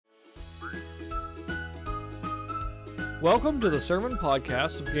Welcome to the Sermon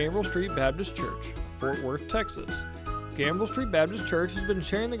Podcast of Gambriel Street Baptist Church, Fort Worth, Texas. Gambriel Street Baptist Church has been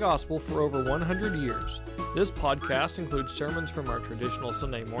sharing the gospel for over 100 years. This podcast includes sermons from our traditional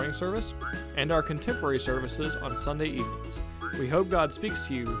Sunday morning service and our contemporary services on Sunday evenings. We hope God speaks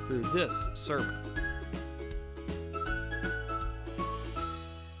to you through this sermon.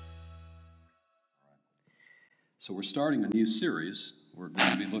 So we're starting a new series. We're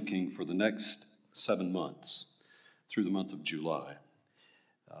going to be looking for the next 7 months through the month of July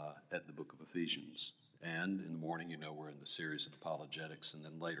at the book of Ephesians. And in the morning, we're in the series of apologetics, and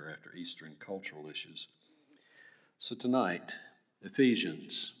then later after Easter in cultural issues. So tonight,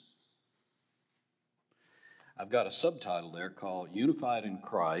 Ephesians. I've got a subtitle there called Unified in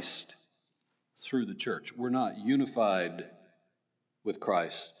Christ Through the Church. We're not unified with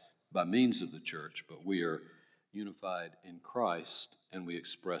Christ by means of the church, but we are unified in Christ, and we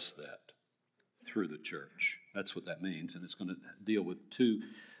express that through the church. That's what that means, and it's going to deal with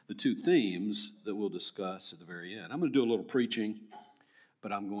the two themes that we'll discuss at the very end. I'm going to do a little preaching,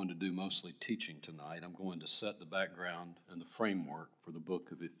 but I'm going to do mostly teaching tonight. I'm going to set the background and the framework for the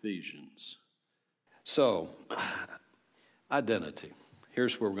book of Ephesians. So, identity.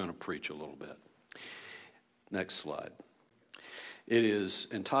 Here's where we're going to preach a little bit. Next slide. It is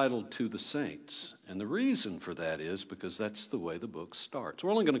entitled To the Saints, and the reason for that is because that's the way the book starts.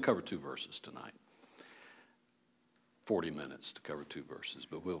 We're only going to cover 2 verses tonight. 40 minutes to cover 2 verses,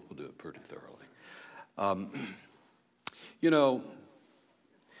 but we'll do it pretty thoroughly.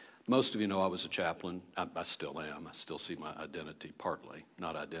 Most of you know I was a chaplain. I still am. I still see my identity partly,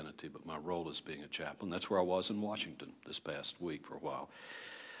 not identity, but my role as being a chaplain. That's where I was in Washington this past week for a while.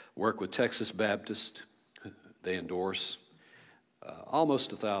 Work with Texas Baptist. They endorse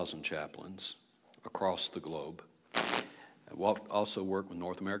almost 1,000 chaplains across the globe. I also work with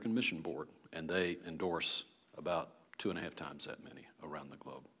North American Mission Board, and they endorse about 2.5 times that many around the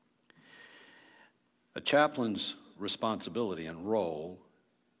globe. A chaplain's responsibility and role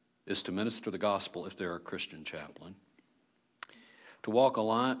is to minister the gospel if they're a Christian chaplain, to walk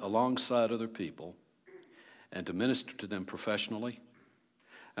alongside other people, and to minister to them professionally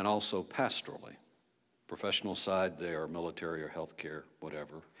and also pastorally. Professional side, they are military or healthcare,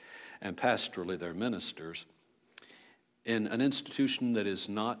 whatever. And pastorally, they're ministers in an institution that is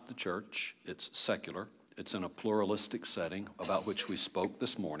not the church. It's secular. It's in a pluralistic setting about which we spoke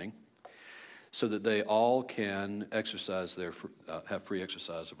this morning, so that they all can exercise have free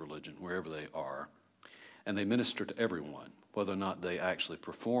exercise of religion wherever they are. And they minister to everyone, whether or not they actually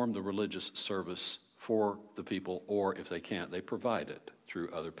perform the religious service for the people, or if they can't, they provide it through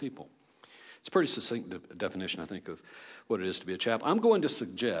other people. It's a pretty succinct definition, I think, of what it is to be a chaplain. I'm going to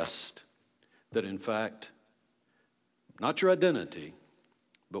suggest that, in fact, not your identity,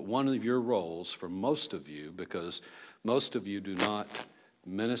 but one of your roles for most of you, because most of you do not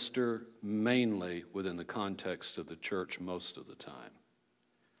minister mainly within the context of the church most of the time.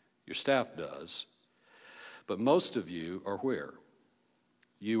 Your staff does, but most of you are where?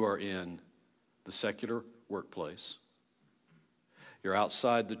 You are in the secular workplace. You're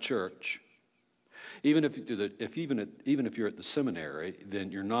outside the church. Even if you're at the seminary,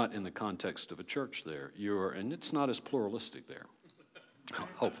 then you're not in the context of a church there. And it's not as pluralistic there,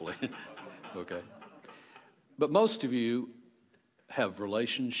 hopefully. Okay. But most of you have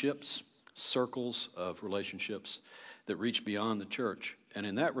relationships, circles of relationships that reach beyond the church. And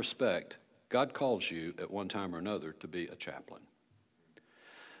in that respect, God calls you at one time or another to be a chaplain,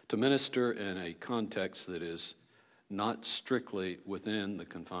 to minister in a context that is not strictly within the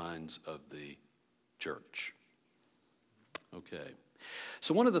confines of the church. Okay.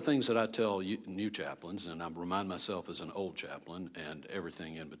 So one of the things that I tell new chaplains, and I remind myself as an old chaplain and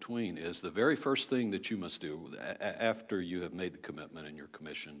everything in between, is the very first thing that you must do after you have made the commitment and you're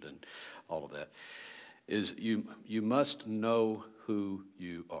commissioned and all of that, is you must know who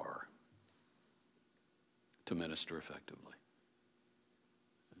you are to minister effectively.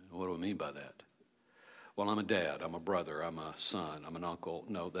 What do I mean by that? Well, I'm a dad, I'm a brother, I'm a son, I'm an uncle.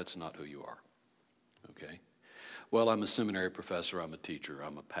 No, that's not who you are. Okay? Well, I'm a seminary professor, I'm a teacher,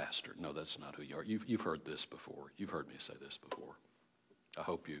 I'm a pastor. No, that's not who you are. You've heard this before. You've heard me say this before. I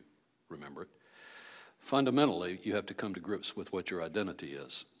hope you remember it. Fundamentally, you have to come to grips with what your identity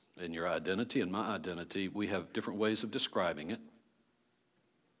is. And your identity and my identity, we have different ways of describing it.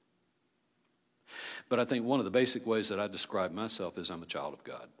 But I think one of the basic ways that I describe myself is I'm a child of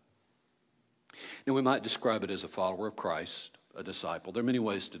God. And we might describe it as a follower of Christ, a disciple. There are many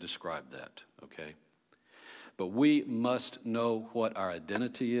ways to describe that, okay? But we must know what our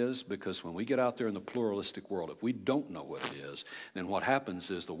identity is, because when we get out there in the pluralistic world, if we don't know what it is, then what happens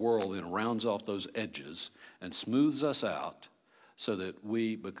is the world then rounds off those edges and smooths us out so that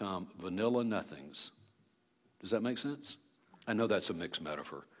we become vanilla nothings. Does that make sense? I know that's a mixed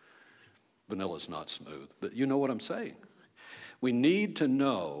metaphor. Vanilla's not smooth, but you know what I'm saying. We need to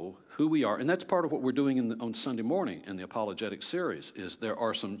know who we are, and that's part of what we're doing on Sunday morning in the apologetic series, is there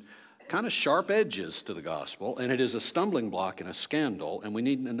are some kind of sharp edges to the gospel, and it is a stumbling block and a scandal, and we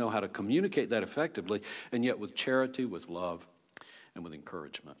need to know how to communicate that effectively, and yet with charity, with love, and with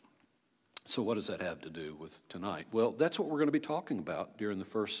encouragement. So what does that have to do with tonight? Well, that's what we're going to be talking about during the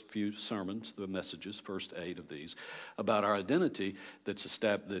first few sermons, the messages, first 8 of these, about our identity that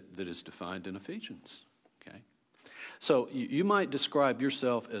is defined in Ephesians. Okay? So you might describe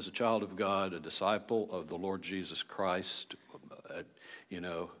yourself as a child of God, a disciple of the Lord Jesus Christ,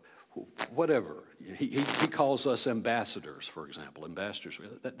 whatever. He calls us ambassadors, for example. Ambassadors,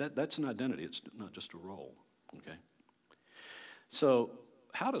 that's an identity. It's not just a role. Okay? So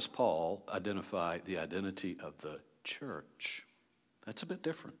how does Paul identify the identity of the church? That's a bit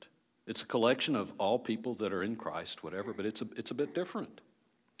different. It's a collection of all people that are in Christ, whatever, but it's a bit different.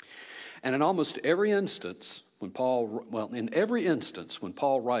 And in almost every instance, when Paul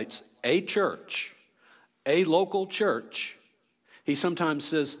writes a church, a local church, he sometimes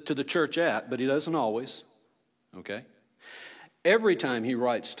says to the church at, but he doesn't always, okay? Every time he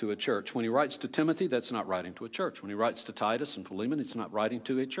writes to a church, when he writes to Timothy, that's not writing to a church. When he writes to Titus and Philemon, it's not writing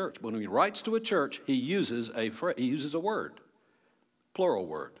to a church. When he writes to a church, he uses a word, plural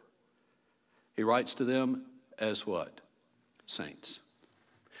word. He writes to them as what? Saints.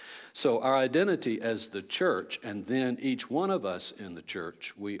 So our identity as the church, and then each one of us in the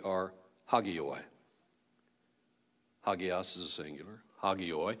church, we are hagioi. Hagios is a singular.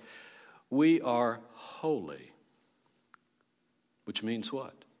 Hagioi. We are holy. Which means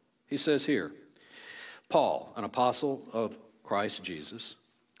what? He says here, Paul, an apostle of Christ Jesus,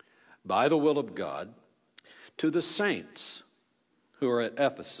 by the will of God, to the saints who are at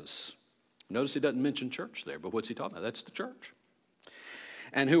Ephesus. Notice he doesn't mention church there, but what's he talking about? That's the church.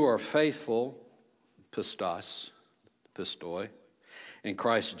 And who are faithful, pistoi, in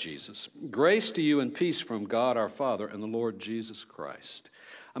Christ Jesus. Grace to you and peace from God our Father and the Lord Jesus Christ.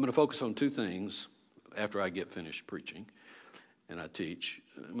 I'm going to focus on 2 things after I get finished preaching and I teach.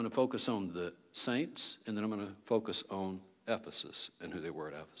 I'm going to focus on the saints, and then I'm going to focus on Ephesus and who they were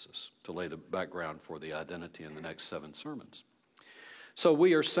at Ephesus to lay the background for the identity in the next 7 sermons. So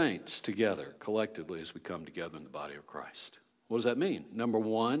we are saints together, collectively, as we come together in the body of Christ. What does that mean? Number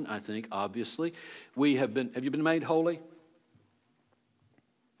 1, I think, obviously, have you been made holy?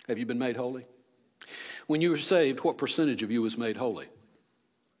 Have you been made holy? When you were saved, what percentage of you was made holy?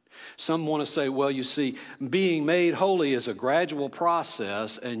 Some want to say, well, you see, being made holy is a gradual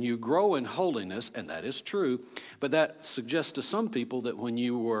process and you grow in holiness, and that is true, but that suggests to some people that when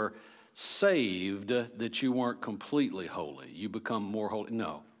you were saved that you weren't completely holy. You become more holy.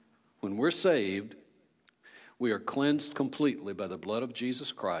 No. When we're saved, we are cleansed completely by the blood of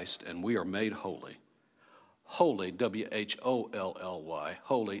Jesus Christ, and we are made holy. Holy, W-H-O-L-L-Y,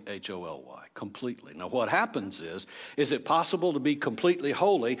 holy, H-O-L-Y, completely. Now what happens is it possible to be completely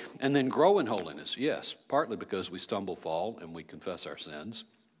holy and then grow in holiness? Yes, partly because we stumble, fall, and we confess our sins.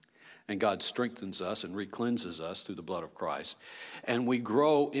 And God strengthens us and re-cleanses us through the blood of Christ. And we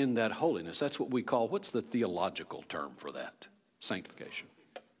grow in that holiness. That's what we call, what's the theological term for that? Sanctification.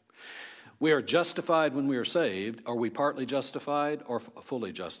 We are justified when we are saved. Are we partly justified or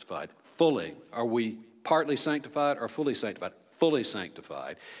fully justified? Fully. Are we partly sanctified or fully sanctified? Fully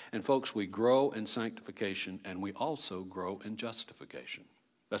sanctified. And folks, we grow in sanctification and we also grow in justification.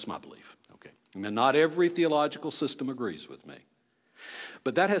 That's my belief. Okay. Now, not every theological system agrees with me.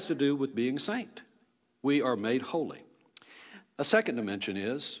 But that has to do with being a saint. We are made holy. A second dimension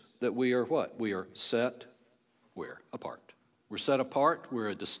is that we are what? We are set where? Apart. We're set apart. We're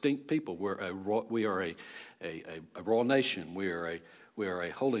a distinct people. We are a royal nation. We are a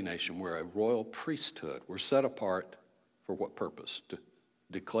holy nation. We're a royal priesthood. We're set apart for what purpose? To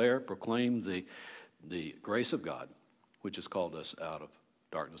declare, proclaim the grace of God, which has called us out of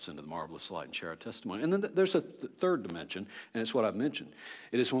darkness into the marvelous light and share our testimony. And then there's a third dimension, and it's what I've mentioned.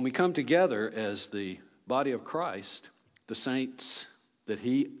 It is when we come together as the body of Christ, the saints that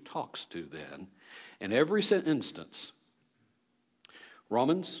he talks to then, in every instance.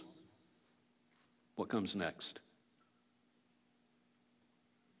 Romans, what comes next?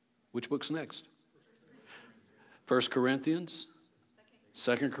 Which book's next? 1 Corinthians,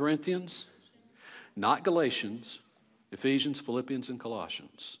 2 Corinthians, not Galatians, Ephesians, Philippians, and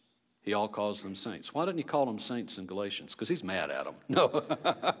Colossians. He all calls them saints. Why didn't he call them saints in Galatians? Because he's mad at them. No.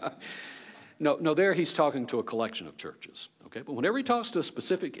 No, there he's talking to a collection of churches. Okay, but whenever he talks to a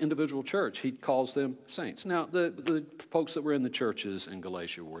specific individual church, he calls them saints. Now, the folks that were in the churches in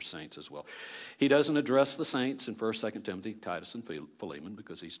Galatia were saints as well. He doesn't address the saints in 1st, 2nd Timothy, Titus, and Philemon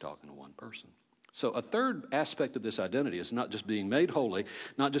because he's talking to one person. So a third aspect of this identity is not just being made holy,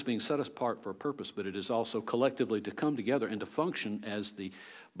 not just being set apart for a purpose, but it is also collectively to come together and to function as the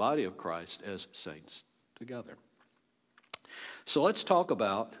body of Christ as saints together. So let's go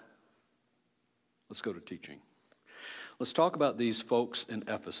to teaching. Let's talk about these folks in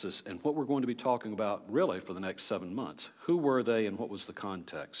Ephesus and what we're going to be talking about really for the next 7 months. Who were they and what was the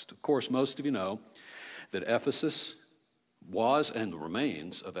context? Of course, most of you know that Ephesus was, and the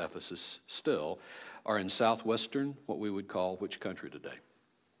remains of Ephesus still, are in southwestern, what we would call which country today?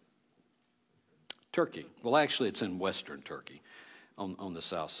 Turkey. Well, actually, it's in western Turkey on the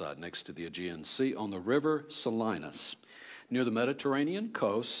south side, next to the Aegean Sea, on the river Salinas, near the Mediterranean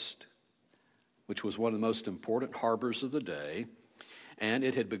coast, which was one of the most important harbors of the day, and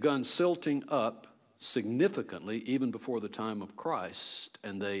it had begun silting up significantly even before the time of Christ,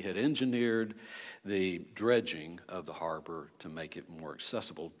 and they had engineered the dredging of the harbor to make it more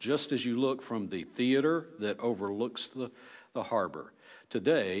accessible. Just as you look from the theater that overlooks the harbor,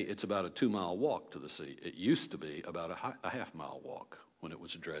 today it's about a 2-mile walk to the sea. It used to be about a half-mile walk when it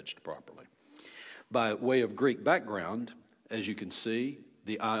was dredged properly. By way of Greek background, as you can see,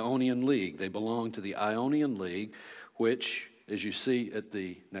 the Ionian League. They belong to the Ionian League, which, as you see at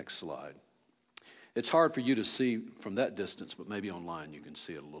the next slide, it's hard for you to see from that distance, but maybe online you can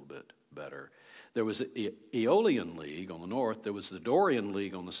see it a little bit better. There was the Aeolian League on the north. There was the Dorian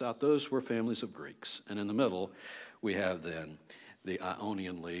League on the south. Those were families of Greeks. And in the middle, we have then the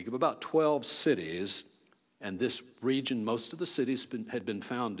Ionian League of about 12 cities. And this region, most of the cities had been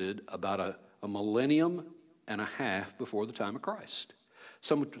founded about a millennium and a half before the time of Christ.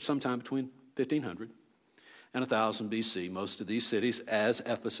 Sometime between 1500 and 1000 BC, most of these cities, as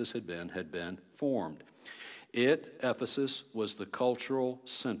Ephesus had been formed. Ephesus, was the cultural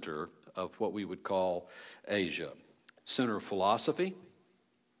center of what we would call Asia. Center of philosophy,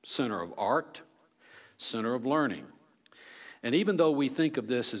 center of art, center of learning. And even though we think of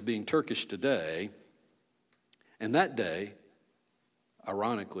this as being Turkish today, in that day,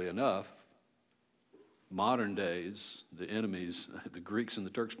 ironically enough, modern days, the enemies, the Greeks and the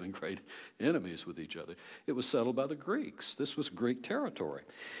Turks have been great enemies with each other. It was settled by the Greeks. This was Greek territory.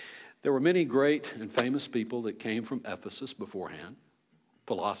 There were many great and famous people that came from Ephesus beforehand,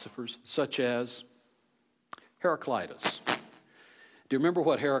 philosophers such as Heraclitus. Do you remember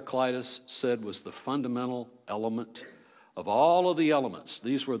what Heraclitus said was the fundamental element of all of the elements?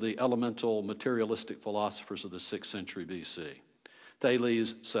 These were the elemental materialistic philosophers of the 6th century BC.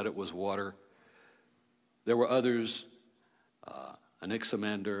 Thales said it was water. There were others,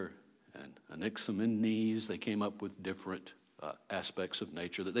 Anaximander and Anaximenes. They came up with different aspects of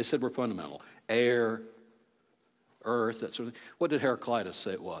nature that they said were fundamental. Air, earth, that sort of thing. What did Heraclitus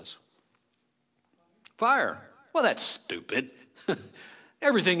say it was? Fire. Well, that's stupid.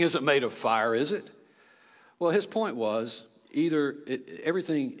 Everything isn't made of fire, is it? Well, his point was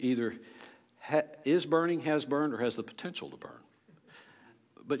everything either is burning, has burned, or has the potential to burn.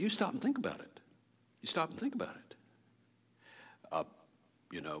 But you stop and think about it.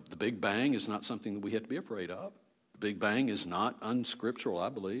 The Big Bang is not something that we have to be afraid of. The Big Bang is not unscriptural, I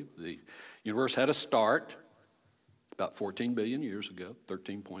believe. The universe had a start about 14 billion years ago,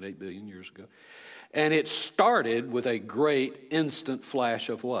 13.8 billion years ago. And it started with a great instant flash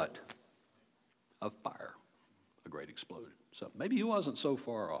of what? Of fire. A great explosion. So maybe he wasn't so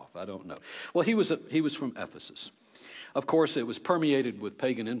far off. I don't know. Well, he was from Ephesus. Of course, it was permeated with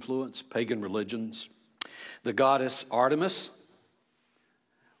pagan influence, pagan religions. The goddess Artemis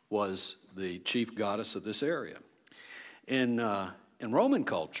was the chief goddess of this area. In Roman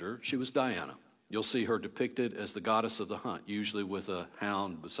culture, she was Diana. You'll see her depicted as the goddess of the hunt, usually with a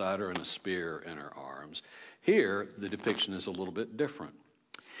hound beside her and a spear in her arms. Here, the depiction is a little bit different.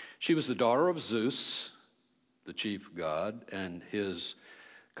 She was the daughter of Zeus, the chief god, and his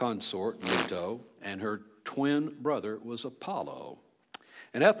consort, Leto, and her twin brother was Apollo.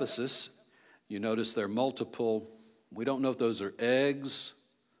 In Ephesus, you notice there are multiple, we don't know if those are eggs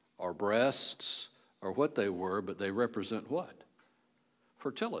or breasts or what they were, but they represent what?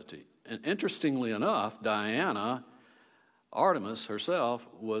 Fertility. And interestingly enough, Diana, Artemis herself,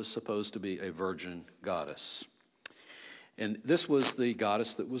 was supposed to be a virgin goddess. And this was the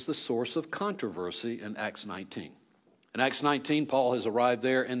goddess that was the source of controversy in Acts 19. In Acts 19, Paul has arrived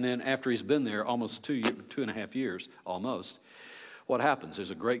there, and then after he's been there almost 2.5 years, almost, what happens?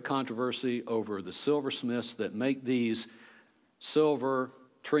 There's a great controversy over the silversmiths that make these silver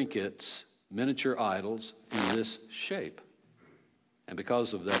trinkets, miniature idols, in this shape. And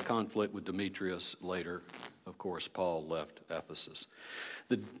because of that conflict with Demetrius later, of course, Paul left Ephesus.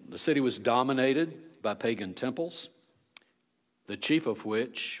 The city was dominated by pagan temples, the chief of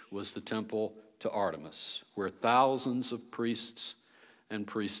which was the temple to Artemis, where thousands of priests and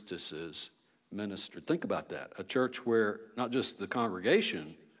priestesses ministered. Think about that. A church where not just the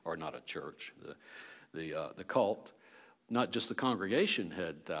congregation, or not a church, the cult, not just the congregation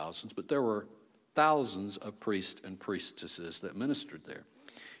had thousands, but there were thousands of priests and priestesses that ministered there.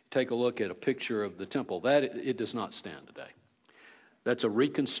 Take a look at a picture of the temple. It does not stand today. That's a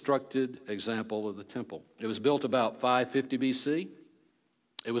reconstructed example of the temple. It was built about 550 BC.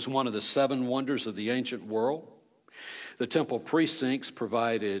 It was one of the 7 wonders of the ancient world. The temple precincts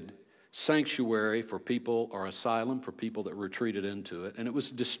provided sanctuary for people, or asylum for people that retreated into it, and it was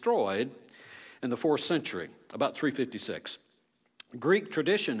destroyed in the 4th century, about 356. Greek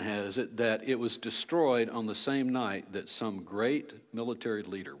tradition has it that it was destroyed on the same night that some great military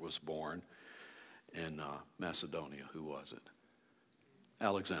leader was born in Macedonia. Who was it?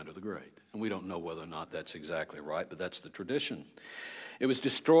 Alexander the Great. And we don't know whether or not that's exactly right, but that's the tradition. It was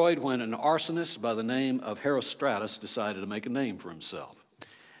destroyed when an arsonist by the name of Herostratus decided to make a name for himself.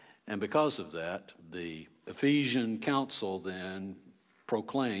 And because of that, the Ephesian council then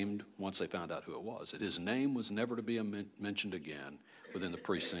proclaimed, once they found out who it was, that his name was never to be mentioned again within the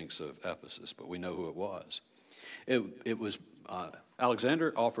precincts of Ephesus, but we know who it was. It was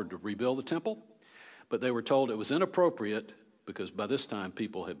Alexander offered to rebuild the temple, but they were told it was inappropriate because by this time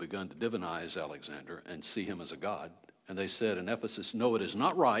people had begun to divinize Alexander and see him as a god. And they said in Ephesus, no, it is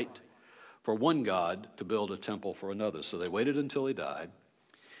not right for one god to build a temple for another. So they waited until he died,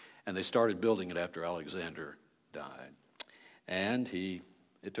 and they started building it after Alexander died. And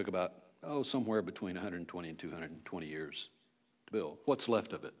it took about, somewhere between 120 and 220 years to build. What's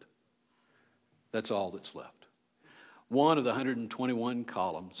left of it? That's all that's left. One of the 121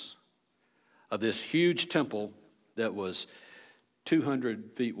 columns of this huge temple that was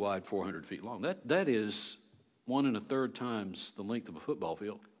 200 feet wide, 400 feet long. That is 1 1/3 times the length of a football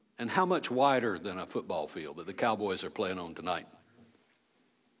field. And how much wider than a football field that the Cowboys are playing on tonight?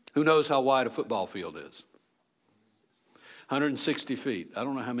 Who knows how wide a football field is? 160 feet. I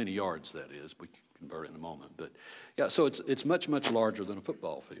don't know how many yards that is. We can convert it in a moment. But yeah, so it's much, much larger than a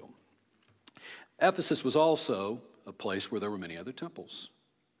football field. Ephesus was also a place where there were many other temples.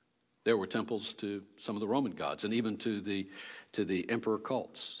 There were temples to some of the Roman gods and even to the emperor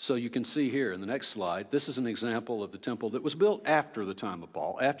cults. So you can see here in the next slide, this is an example of the temple that was built after the time of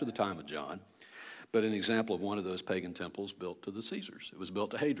Paul, after the time of John, but an example of one of those pagan temples built to the Caesars. It was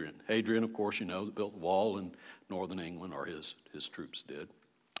built to Hadrian. Hadrian, of course, that built the wall in northern England, or his troops did.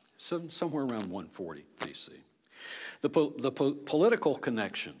 So somewhere around 140 BC. The political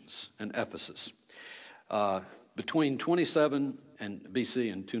connections in Ephesus between 27 and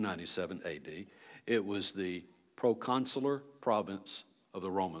BC and 297 AD, it was the proconsular province of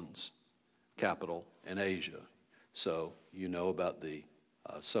the Romans, capital in Asia. So you know about the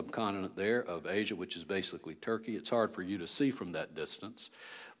subcontinent there of Asia, which is basically Turkey. It's hard for you to see from that distance,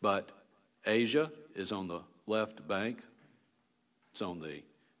 but Asia is on the left bank. It's on the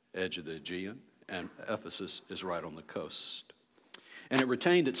edge of the Aegean, and Ephesus is right on the coast. And it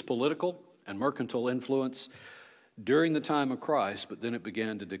retained its political and mercantile influence during the time of Christ, but then it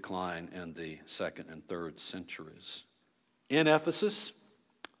began to decline in the 2nd and 3rd centuries. In Ephesus,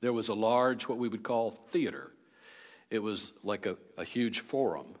 there was a large, what we would call theater. It was like a huge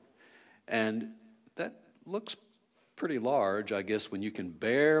forum. And that looks pretty large, I guess, when you can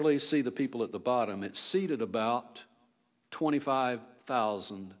barely see the people at the bottom. It seated about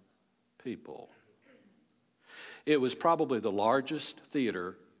 25,000 people. It was probably the largest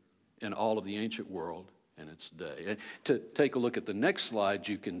theater in all of the ancient world in its day. And to take a look at the next slide,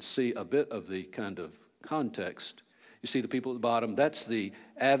 you can see a bit of the kind of context. You see the people at the bottom. That's the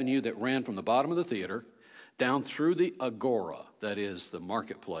avenue that ran from the bottom of the theater down through the agora, that is the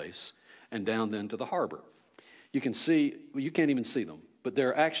marketplace, and down then to the harbor. You can see, well, you can't even see them, but there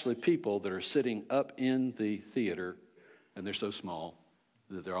are actually people that are sitting up in the theater, and they're so small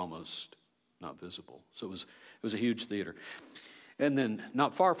that they're almost not visible. So it was a huge theater. And then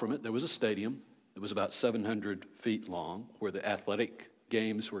not far from it, there was a stadium that was about 700 feet long, where the athletic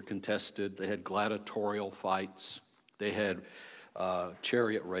games were contested. They had gladiatorial fights. They had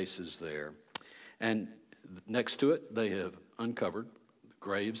chariot races there. And next to it, they have uncovered the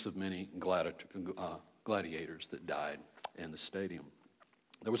graves of many gladiators that died in the stadium.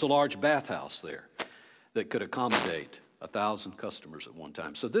 There was a large bathhouse there that could accommodate 1,000 customers at one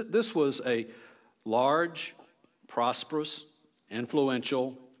time. So this was a large, prosperous,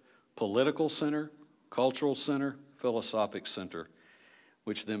 influential, political center, cultural center, philosophic center,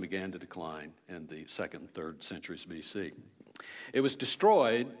 which then began to decline in the 2nd and 3rd centuries BC. It was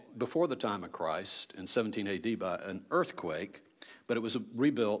destroyed before the time of Christ in 17 AD by an earthquake, but it was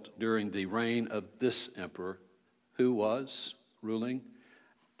rebuilt during the reign of this emperor who was ruling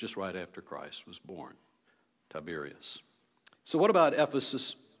just right after Christ was born, Tiberius. So what about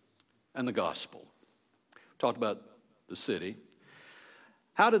Ephesus and the gospel? Talked about the city.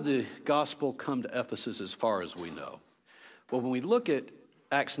 How did the gospel come to Ephesus as far as we know? Well, when we look at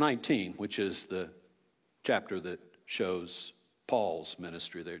Acts 19, which is the chapter that shows Paul's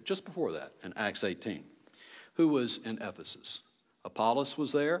ministry there, just before that, in Acts 18, who was in Ephesus? Apollos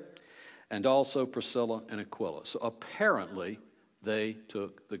was there, and also Priscilla and Aquila. So apparently, they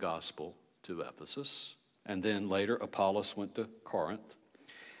took the gospel to Ephesus, and then later Apollos went to Corinth,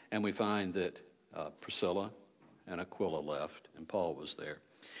 and we find that Priscilla and Aquila left, and Paul was there.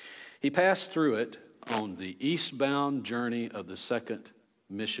 He passed through it on the eastbound journey of the 2nd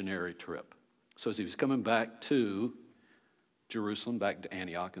missionary trip. So as he was coming back to Jerusalem, back to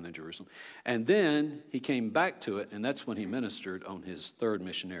Antioch and then Jerusalem, and then he came back to it, and that's when he ministered on his 3rd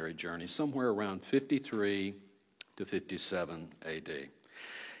missionary journey, somewhere around 53 to 57 AD.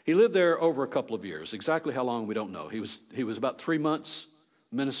 He lived there over a couple of years. Exactly how long, we don't know. He was about 3 months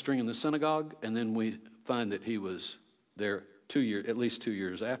ministering in the synagogue, and then we find that he was there at least 2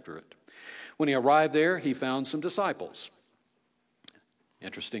 years after it. When he arrived there, he found some disciples.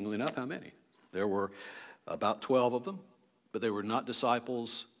 Interestingly enough, how many? There were about 12 of them, but they were not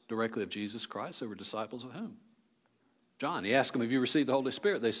disciples directly of Jesus Christ. They were disciples of whom? John. He asked them, have you received the Holy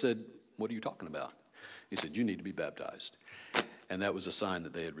Spirit? They said, what are you talking about? He said, you need to be baptized. And that was a sign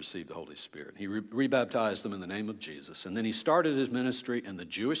that they had received the Holy Spirit. He rebaptized them in the name of Jesus. And then he started his ministry in the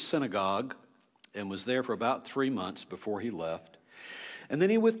Jewish synagogue and was there for about 3 months before he left. And then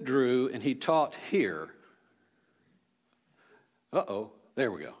he withdrew and he taught here.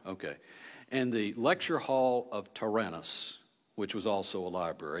 There we go. Okay. In the lecture hall of Tyrannus, which was also a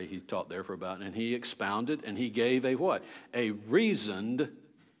library. He taught there for and he expounded and he gave a what? A reasoned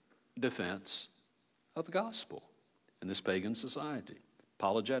defense of the gospel in this pagan society,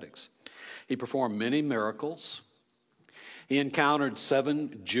 apologetics. He performed many miracles. He encountered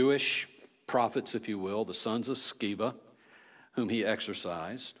 7 Jewish prophets, if you will, the sons of Sceva, whom he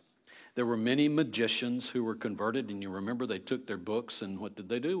exorcised. There were many magicians who were converted, and you remember they took their books, and what did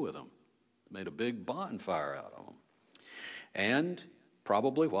they do with them? Made a big bonfire out of them. And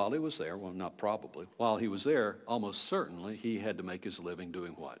probably while he was there, well, not probably, while he was there, almost certainly he had to make his living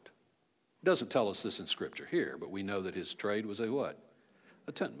doing what? It doesn't tell us this in Scripture here, but we know that his trade was a what?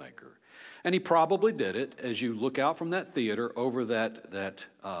 A tent maker. And he probably did it as you look out from that theater over that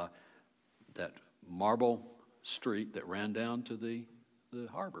marble street that ran down to the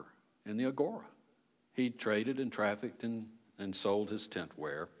harbor in the Agora. He traded and trafficked and sold his tent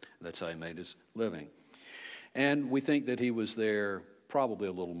ware. That's how he made his living. And we think that he was there probably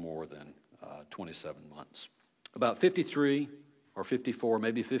a little more than 27 months. About 53 or 54,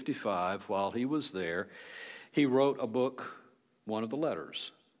 maybe 55, while he was there, he wrote a book, one of the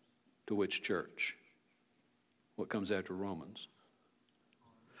letters. To which church? What comes after Romans?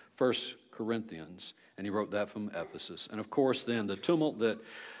 1 Corinthians. And he wrote that from Ephesus. And of course, then the tumult that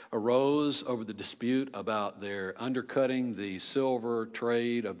arose over the dispute about their undercutting the silver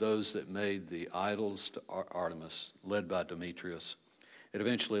trade of those that made the idols to Artemis, led by Demetrius. It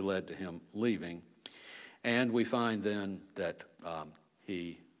eventually led to him leaving. And we find then that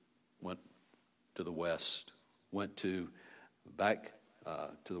he went to the west, back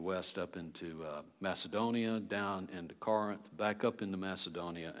to the west up into Macedonia, down into Corinth, back up into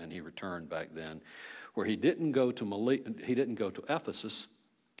Macedonia, and he returned back then, where he didn't go to Ephesus.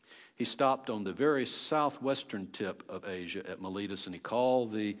 He stopped on the very southwestern tip of Asia at Miletus, and he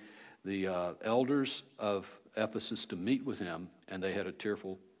called the elders of Ephesus to meet with him, and they had a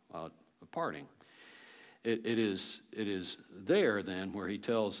tearful parting. It is there then where he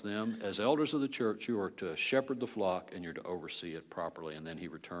tells them, as elders of the church, you are to shepherd the flock and you're to oversee it properly. And then he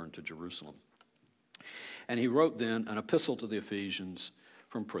returned to Jerusalem. And he wrote then an epistle to the Ephesians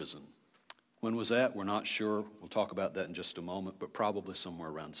from prison. When was that? We're not sure. We'll talk about that in just a moment, but probably somewhere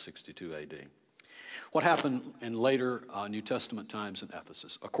around 62 AD. What happened in later New Testament times in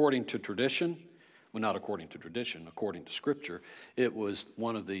Ephesus? According to tradition, well, not according to tradition, according to Scripture, it was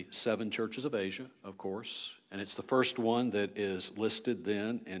one of the 7 churches of Asia, of course, and it's the first one that is listed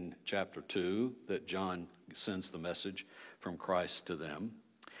then in chapter 2 that John sends the message from Christ to them.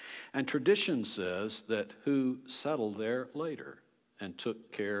 And tradition says that who settled there later and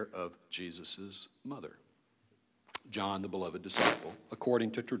took care of Jesus' mother. John, the beloved disciple,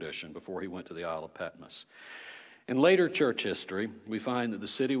 according to tradition, before he went to the Isle of Patmos. In later church history, we find that the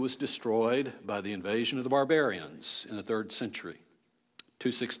city was destroyed by the invasion of the barbarians in the 3rd century,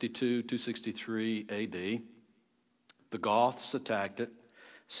 262, 263 AD. The Goths attacked it,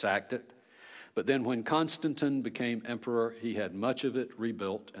 sacked it, but then when Constantine became emperor, he had much of it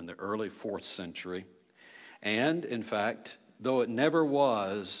rebuilt in the early 4th century. And, in fact, though it never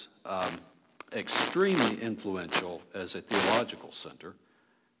was extremely influential as a theological center,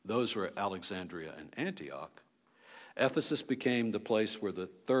 those were Alexandria and Antioch, Ephesus became the place where the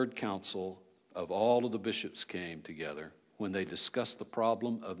third council of all of the bishops came together when they discussed the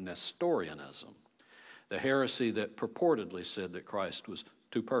problem of Nestorianism, the heresy that purportedly said that Christ was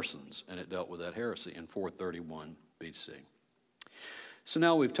two persons, and it dealt with that heresy in 431 BC. So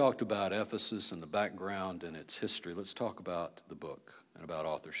now we've talked about Ephesus and the background and its history. Let's talk about the book and about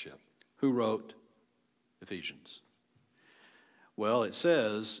authorship. Who wrote Ephesians? Well, it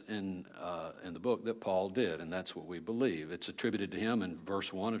says in the book that Paul did, and that's what we believe. It's attributed to him in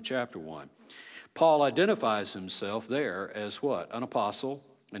verse 1 of chapter 1. Paul identifies himself there as what? An apostle.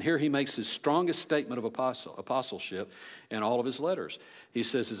 And here he makes his strongest statement of apostleship in all of his letters. He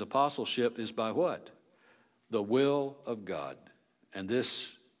says his apostleship is by what? The will of God. And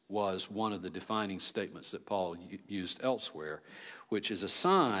this was one of the defining statements that Paul used elsewhere, which is a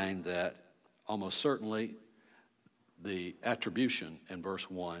sign that almost certainly the attribution in verse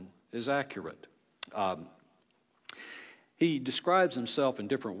 1 is accurate. He describes himself in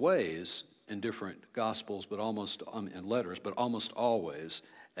different ways in different gospels, but almost in letters, but almost always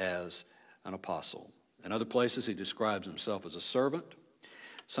as an apostle. In other places, he describes himself as a servant.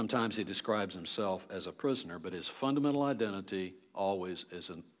 Sometimes he describes himself as a prisoner, but his fundamental identity always is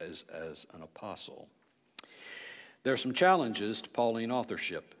as an apostle. There are some challenges to Pauline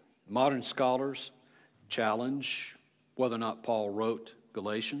authorship. Modern scholars challenge whether or not Paul wrote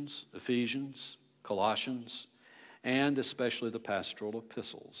Galatians, Ephesians, Colossians, and especially the pastoral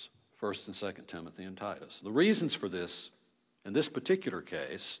epistles, 1st and 2nd Timothy and Titus. The reasons for this, in this particular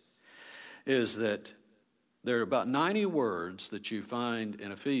case, is that there are about 90 words that you find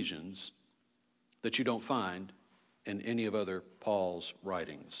in Ephesians that you don't find in any of other Paul's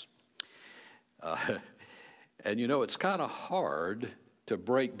writings. And you know, it's kind of hard to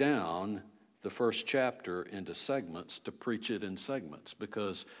break down the first chapter into segments, to preach it in segments,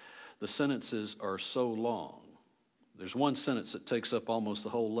 because the sentences are so long. There's one sentence that takes up almost the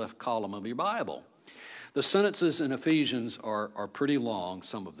whole left column of your Bible. The sentences in Ephesians are pretty long,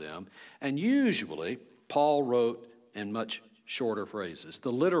 some of them, and usually Paul wrote in much shorter phrases.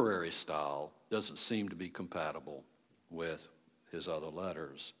 The literary style doesn't seem to be compatible with his other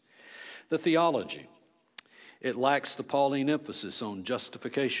letters. The theology, it lacks the Pauline emphasis on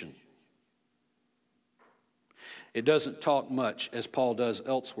justification. It doesn't talk much, as Paul does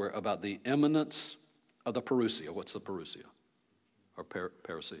elsewhere, about the imminence of the parousia. What's the parousia? Or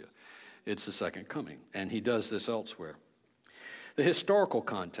parousia? It's the second coming, and he does this elsewhere. The historical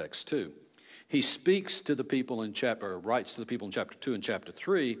context, too. He speaks to the people writes to the people in chapter 2 and chapter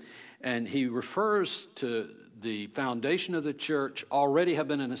 3, and he refers to the foundation of the church already have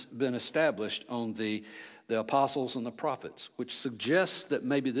been established on the apostles and the prophets, which suggests that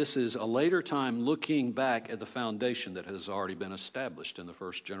maybe this is a later time looking back at the foundation that has already been established in the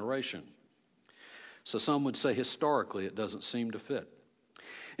first generation. So some would say historically it doesn't seem to fit.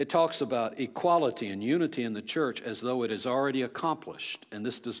 It talks about equality and unity in the church as though it is already accomplished, and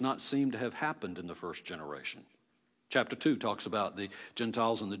this does not seem to have happened in the first generation. Chapter 2 talks about the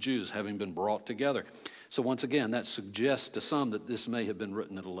Gentiles and the Jews having been brought together. So once again, that suggests to some that this may have been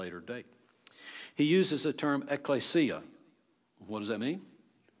written at a later date. He uses the term ecclesia. What does that mean?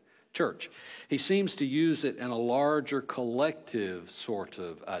 Church. He seems to use it in a larger collective sort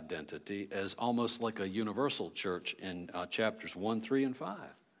of identity as almost like a universal church in chapters 1, 3, and 5.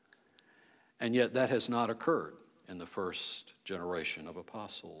 And yet that has not occurred in the first generation of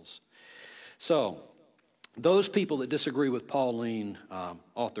apostles. So those people that disagree with Pauline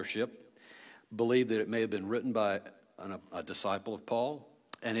authorship believe that it may have been written by a disciple of Paul,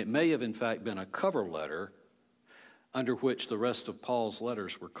 and it may have in fact been a cover letter under which the rest of Paul's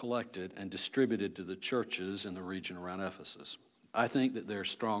letters were collected and distributed to the churches in the region around Ephesus. I think that there are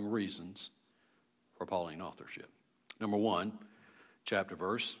strong reasons for Pauline authorship. Number one, chapter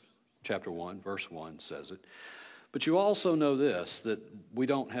 1, verse 1 says it. But you also know this, that we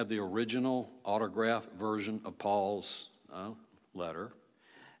don't have the original autographed version of Paul's letter,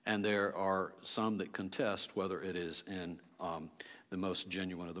 and there are some that contest whether it is in the most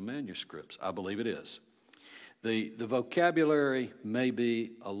genuine of the manuscripts. I believe it is. The vocabulary may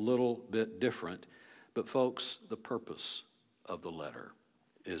be a little bit different, but folks, the purpose of the letter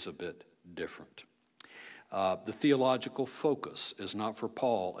is a bit different. The theological focus is not for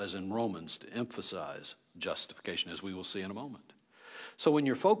Paul, as in Romans, to emphasize justification, as we will see in a moment. So when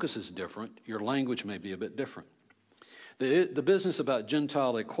your focus is different, your language may be a bit different. The business about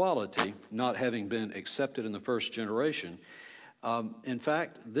Gentile equality not having been accepted in the first generation, in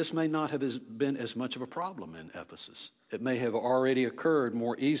fact, this may not have been as much of a problem in Ephesus. It may have already occurred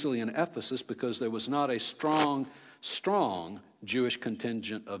more easily in Ephesus because there was not a strong Jewish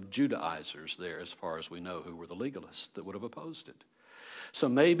contingent of Judaizers there, as far as we know, who were the legalists that would have opposed it. So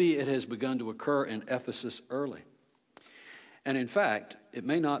maybe it has begun to occur in Ephesus early. And in fact, it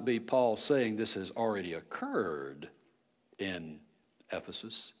may not be Paul saying this has already occurred in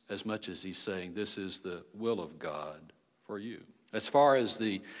Ephesus as much as he's saying this is the will of God for you. As far as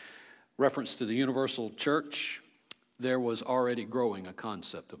the reference to the universal church, there was already growing a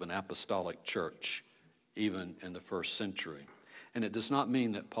concept of an apostolic church even in the first century. And it does not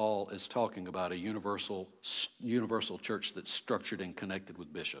mean that Paul is talking about a universal church that's structured and connected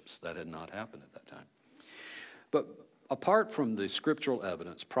with bishops. That had not happened at that time. But apart from the scriptural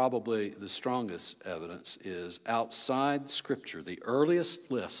evidence, probably the strongest evidence is outside Scripture. The earliest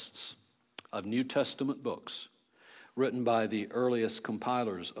lists of New Testament books written by the earliest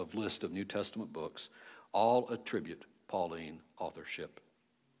compilers of list of New Testament books all attribute Pauline authorship.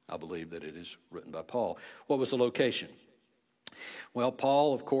 I believe that it is written by Paul. What was the location? Well,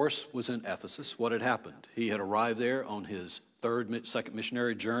 Paul, of course, was in Ephesus. What had happened? He had arrived there on his second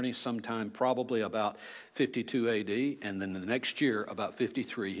missionary journey sometime probably about 52 A.D., and then the next year, about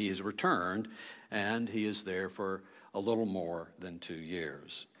 53, he has returned, and he is there for a little more than 2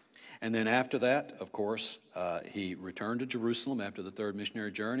 years. And then after that, of course, he returned to Jerusalem after the third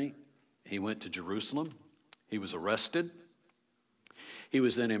missionary journey. He went to Jerusalem. He was arrested. He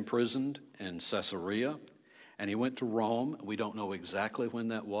was then imprisoned in Caesarea. And he went to Rome. We don't know exactly when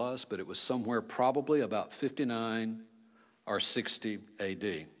that was, but it was somewhere probably about 59 or 60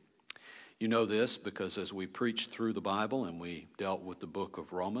 A.D. You know this because as we preached through the Bible and we dealt with the book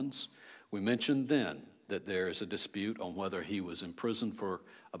of Romans, we mentioned then that there is a dispute on whether he was imprisoned for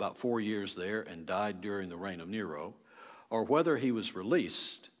about 4 years there and died during the reign of Nero, or whether he was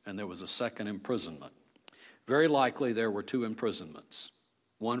released and there was a second imprisonment. Very likely there were 2 imprisonments.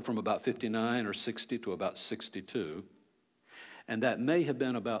 One from about 59 or 60 to about 62. And that may have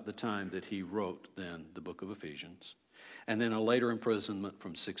been about the time that he wrote then the book of Ephesians. And then a later imprisonment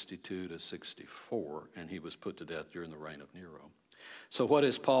from 62 to 64, and he was put to death during the reign of Nero. So what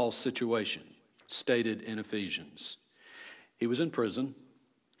is Paul's situation stated in Ephesians? He was in prison.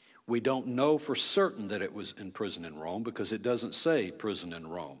 We don't know for certain that it was in prison in Rome because it doesn't say prison in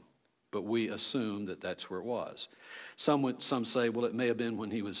Rome. But we assume that that's where it was. Some say, well, it may have been when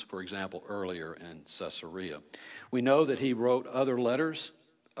he was, for example, earlier in Caesarea. We know that he wrote other letters,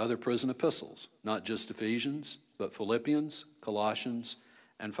 other prison epistles, not just Ephesians, but Philippians, Colossians,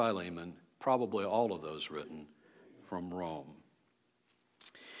 and Philemon, probably all of those written from Rome.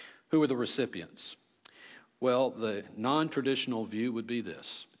 Who were the recipients? Well, the non-traditional view would be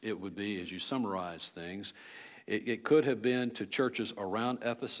this. It would be, as you summarize things, it could have been to churches around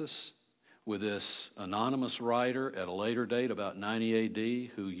Ephesus, with this anonymous writer at a later date, about 90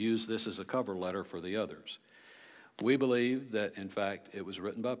 A.D., who used this as a cover letter for the others. We believe that, in fact, it was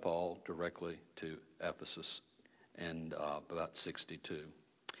written by Paul directly to Ephesus in about 62.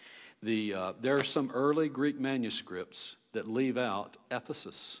 There are some early Greek manuscripts that leave out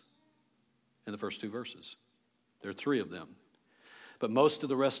Ephesus in the first 2 verses. There are 3 of them. But most of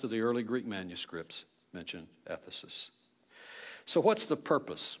the rest of the early Greek manuscripts mention Ephesus. So what's the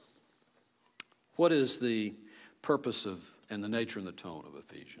purpose? What is the purpose of and the nature and the tone of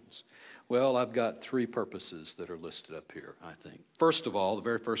Ephesians? Well, I've got 3 purposes that are listed up here, I think. First of all, the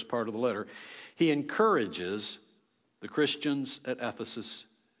very first part of the letter, he encourages the Christians at Ephesus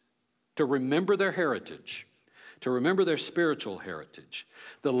to remember their heritage, to remember their spiritual heritage,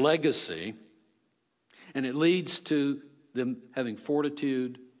 the legacy, and it leads to them having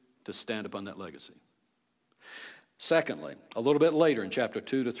fortitude to stand upon that legacy. Secondly, a little bit later in chapter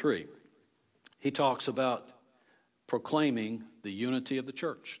 2 to 3, he talks about proclaiming the unity of the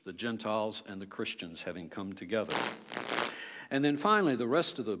church, the Gentiles and the Christians having come together. And then finally, the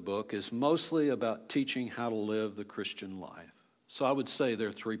rest of the book is mostly about teaching how to live the Christian life. So I would say there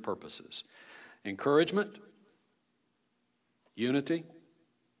are 3 purposes: encouragement, unity,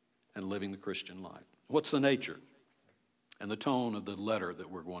 and living the Christian life. What's the nature? and the tone of the letter that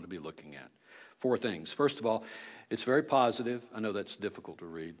we're going to be looking at. 4 things. First of all, it's very positive. I know that's difficult to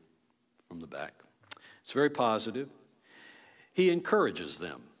read from the back. It's very positive. He encourages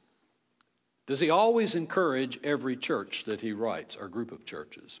them. Does he always encourage every church that he writes, or group of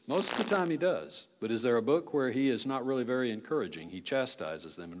churches? Most of the time he does. But is there a book where he is not really very encouraging? He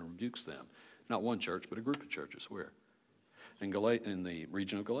chastises them and rebukes them. Not one church, but a group of churches. Where? In the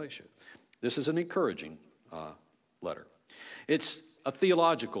region of Galatia. This is an encouraging letter. It's a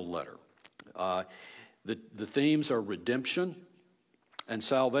theological letter. The themes are redemption and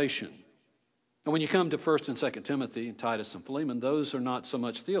salvation. And when you come to 1 and 2 Timothy and Titus and Philemon, those are not so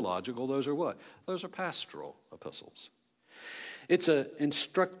much theological. Those are what? Those are pastoral epistles. It's an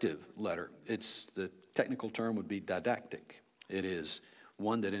instructive letter. The technical term would be didactic. It is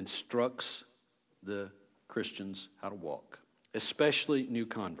one that instructs the Christians how to walk, especially new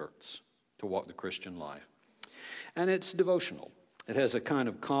converts, to walk the Christian life. And it's devotional. It has a kind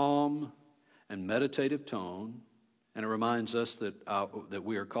of calm and meditative tone. And it reminds us that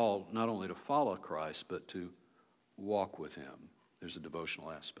we are called not only to follow Christ, but to walk with him. There's a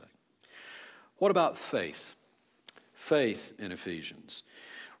devotional aspect. What about faith? Faith in Ephesians.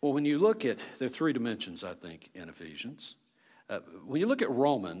 Well, when you look at, there are 3 dimensions, I think, in Ephesians. When you look at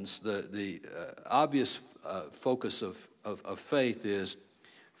Romans, the obvious focus of faith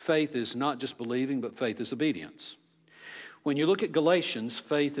is not just believing, but faith is obedience. When you look at Galatians,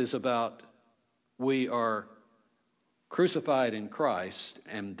 faith is about we are crucified in Christ,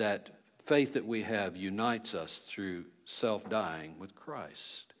 and that faith that we have unites us through self-dying with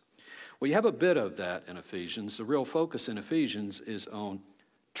Christ. Well, you have a bit of that in Ephesians. The real focus in Ephesians is on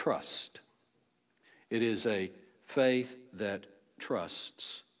trust. It is a faith that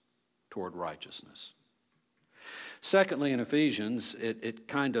trusts toward righteousness. Secondly, in Ephesians, it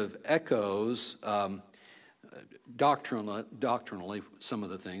kind of echoes doctrinally some of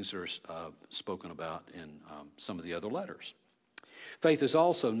the things that are spoken about in some of the other letters. Faith is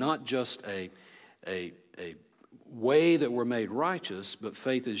also not just a way that we're made righteous, but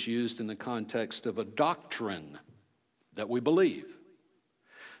faith is used in the context of a doctrine that we believe.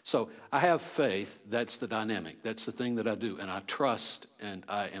 So I have faith, that's the dynamic, that's the thing that I do, and I trust, and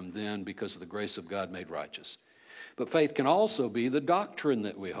I am then, because of the grace of God, made righteous. But faith can also be the doctrine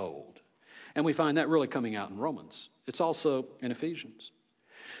that we hold. And we find that really coming out in Romans. It's also in Ephesians.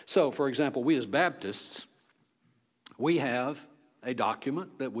 So, for example, we as Baptists, we have a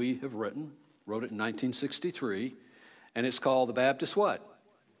document that we have wrote it in 1963, and it's called the Baptist what?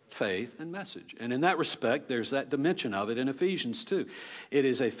 Faith and Message. And in that respect, there's that dimension of it in Ephesians too. It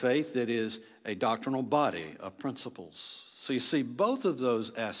is a faith that is a doctrinal body of principles. So you see both of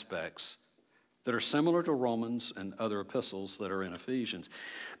those aspects that are similar to Romans and other epistles that are in Ephesians.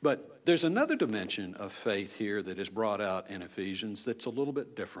 But there's another dimension of faith here that is brought out in Ephesians that's a little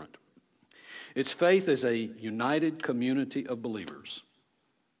bit different. It's faith as a united community of believers.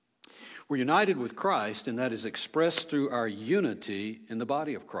 We're united with Christ, and that is expressed through our unity in the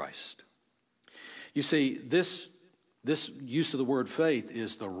body of Christ. You see, this use of the word faith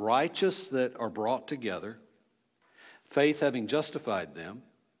is the righteous that are brought together, faith having justified them,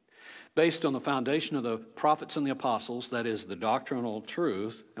 based on the foundation of the prophets and the apostles, that is the doctrinal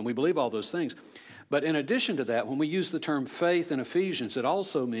truth, and we believe all those things. But in addition to that, when we use the term faith in Ephesians, it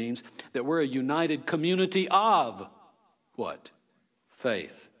also means that we're a united community of what?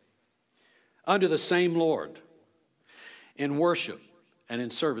 Faith. Under the same Lord, in worship and in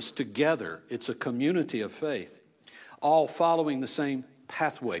service together. It's a community of faith, all following the same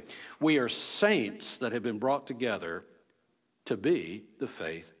pathway. We are saints that have been brought together to be the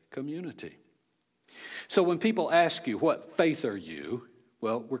faith community. So when people ask you, what faith are you?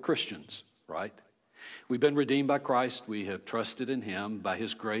 Well, we're Christians, right? We've been redeemed by Christ. We have trusted in him. By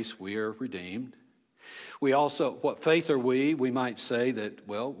his grace, we are redeemed. We also, what faith are we? We might say that,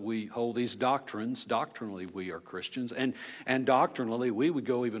 well, we hold these doctrines. Doctrinally, we are Christians. And doctrinally, we would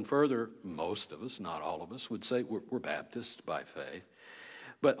go even further. Most of us, not all of us, would say we're Baptists by faith.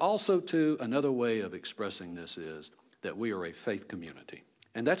 But also, too, another way of expressing this is that we are a faith community.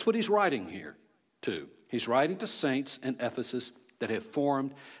 And that's what he's writing here, too. He's writing to saints in Ephesus that have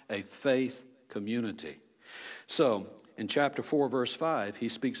formed a faith community. So, in chapter 4, verse 5, he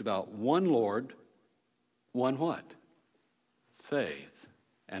speaks about one Lord, one what? Faith,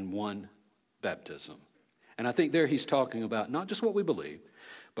 and one baptism. And I think there he's talking about not just what we believe,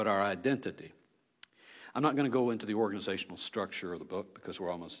 but our identity. I'm not going to go into the organizational structure of the book because we're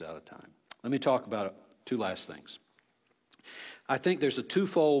almost out of time. Let me talk about 2 last things. I think there's a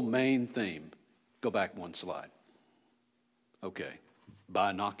twofold main theme. Go back one slide. Okay.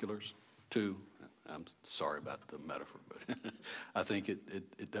 Binoculars. 2. I'm sorry about the metaphor, but I think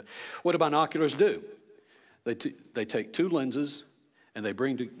it does. What do binoculars do? They take two lenses and they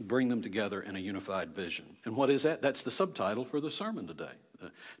bring them together in a unified vision. And what is that? That's the subtitle for the sermon today.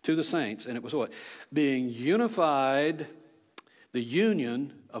 To the saints, and it was what? Being unified, the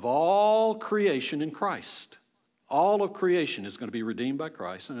union of all creation in Christ. All of creation is going to be redeemed by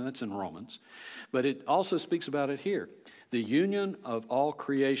Christ, and that's in Romans. But it also speaks about it here. The union of all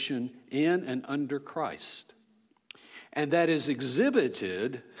creation in and under Christ. And that is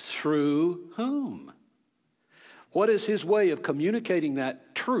exhibited through whom? What is his way of communicating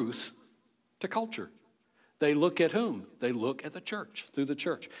that truth to culture? They look at whom? They look at the church, through the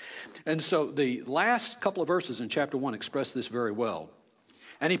church. And so the last couple of verses in chapter 1 express this very well.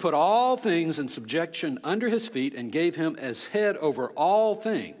 And he put all things in subjection under his feet and gave him as head over all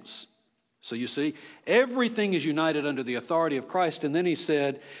things. So you see, everything is united under the authority of Christ. And then he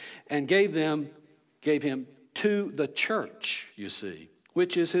said, and gave him to the church, you see,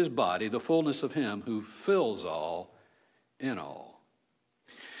 which is his body, the fullness of him who fills all in all.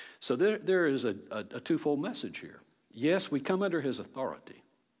 So there is a twofold message here. Yes, we come under his authority,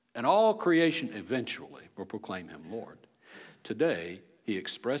 and all creation eventually will proclaim him Lord. Today, he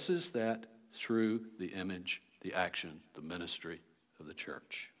expresses that through the image, the action, the ministry of the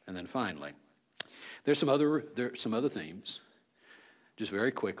church. And then finally, there's some other themes, just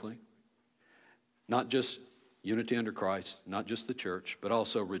very quickly. Not just unity under Christ, not just the church, but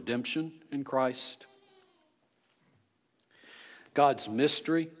also redemption in Christ, God's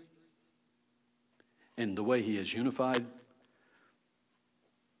mystery, and the way he has unified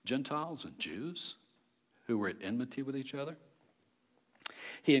Gentiles and Jews who were at enmity with each other.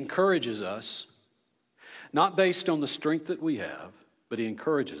 He encourages us, not based on the strength that we have, but he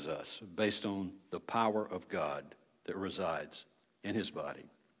encourages us based on the power of God that resides in his body.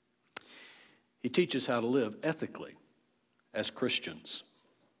 He teaches how to live ethically as Christians.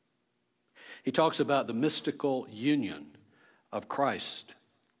 He talks about the mystical union of Christ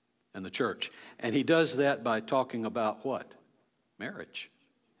and the church. And he does that by talking about what? Marriage.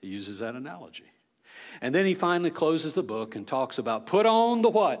 He uses that analogy. And then he finally closes the book and talks about put on the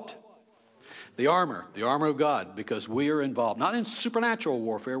what? The armor of God, because we are involved, not in supernatural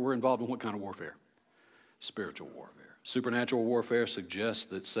warfare, we're involved in what kind of warfare? Spiritual warfare. Supernatural warfare suggests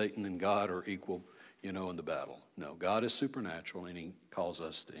that Satan and God are equal, in the battle. No, God is supernatural, and he calls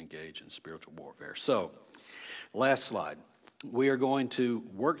us to engage in spiritual warfare. So, last slide. We are going to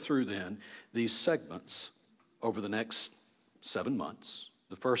work through then these segments over the next 7 months.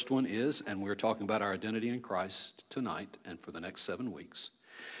 The first one is, and we're talking about our identity in Christ tonight and for the next 7 weeks.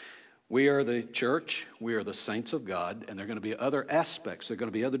 We are the church, we are the saints of God, and there are going to be other aspects, there are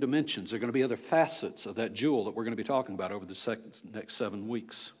going to be other dimensions, there are going to be other facets of that jewel that we're going to be talking about over the next 7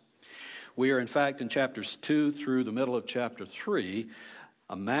 weeks. We are, in fact, in chapters 2 through the middle of chapter 3,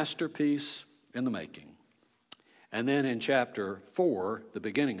 a masterpiece in the making. And then in chapter 4, the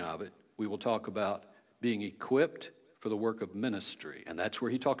beginning of it, we will talk about being equipped for the work of ministry. And that's where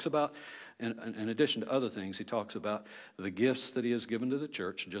he talks about, in addition to other things, he talks about the gifts that he has given to the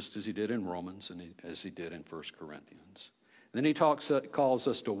church, just as he did in Romans and as he did in 1 Corinthians. Then he calls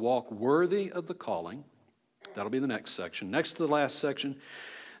us to walk worthy of the calling. That'll be the next section. Next to the last section,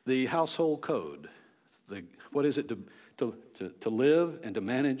 the household code. What is it to live and to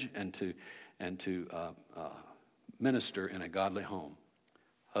manage and to minister in a godly home?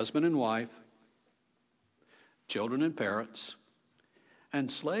 Husband and wife, children and parents, and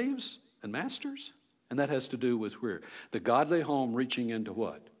slaves and masters. And that has to do with where? The godly home reaching into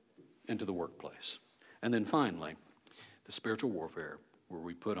what? Into the workplace. And then finally, the spiritual warfare where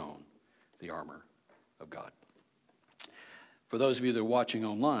we put on the armor of God. For those of you that are watching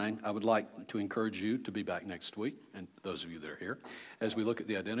online, I would like to encourage you to be back next week, and those of you that are here, as we look at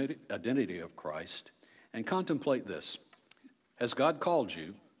the identity of Christ and contemplate this. Has God called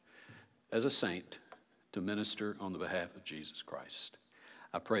you as a saint to minister on the behalf of Jesus Christ?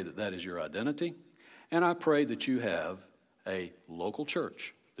 I pray that that is your identity, and I pray that you have a local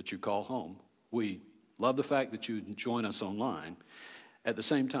church that you call home. We love the fact that you join us online. At the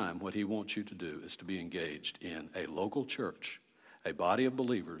same time, what he wants you to do is to be engaged in a local church, a body of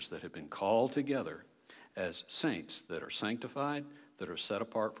believers that have been called together as saints that are sanctified, that are set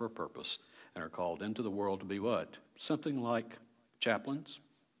apart for a purpose, and are called into the world to be what? Something like chaplains.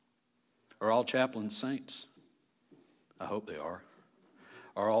 Are all chaplains saints? I hope they are.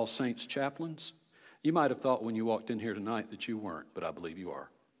 Are all saints chaplains? You might have thought when you walked in here tonight that you weren't, but I believe you are.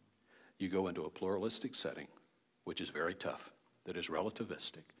 You go into a pluralistic setting, which is very tough, that is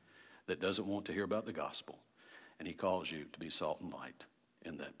relativistic, that doesn't want to hear about the gospel, and he calls you to be salt and light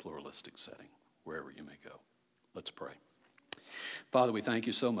in that pluralistic setting. wherever you may go. Let's pray. Father, we thank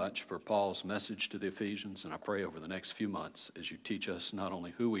you so much for Paul's message to the Ephesians, and I pray over the next few months as you teach us not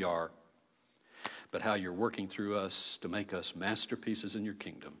only who we are, but how you're working through us to make us masterpieces in your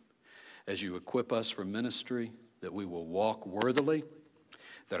kingdom. As you equip us for ministry, that we will walk worthily,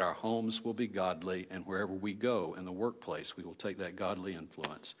 that our homes will be godly, and wherever we go in the workplace, we will take that godly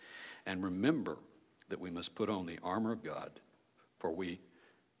influence. And remember that we must put on the armor of God, for we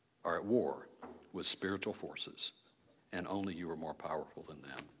are at war with spiritual forces, and only you are more powerful than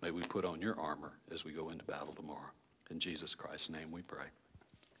them. May we put on your armor as we go into battle tomorrow. In Jesus Christ's name we pray.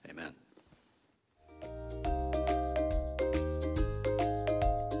 Amen.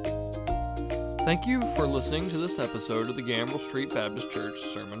 Thank you for listening to this episode of the Gambriel Street Baptist Church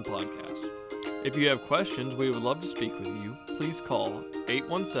Sermon Podcast. If you have questions, we would love to speak with you. Please call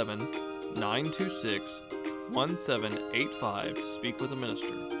 817-926-1785 to speak with a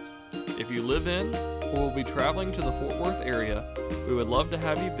minister. If you live in or will be traveling to the Fort Worth area, we would love to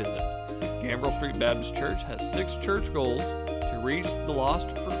have you visit. Gambriel Street Baptist Church has 6 church goals: to reach the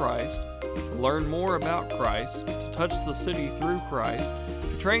lost for Christ, to learn more about Christ, to touch the city through Christ,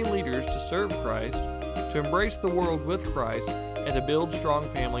 to train leaders to serve Christ, to embrace the world with Christ, and to build strong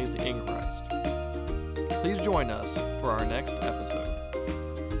families in Christ. Please join us for our next episode.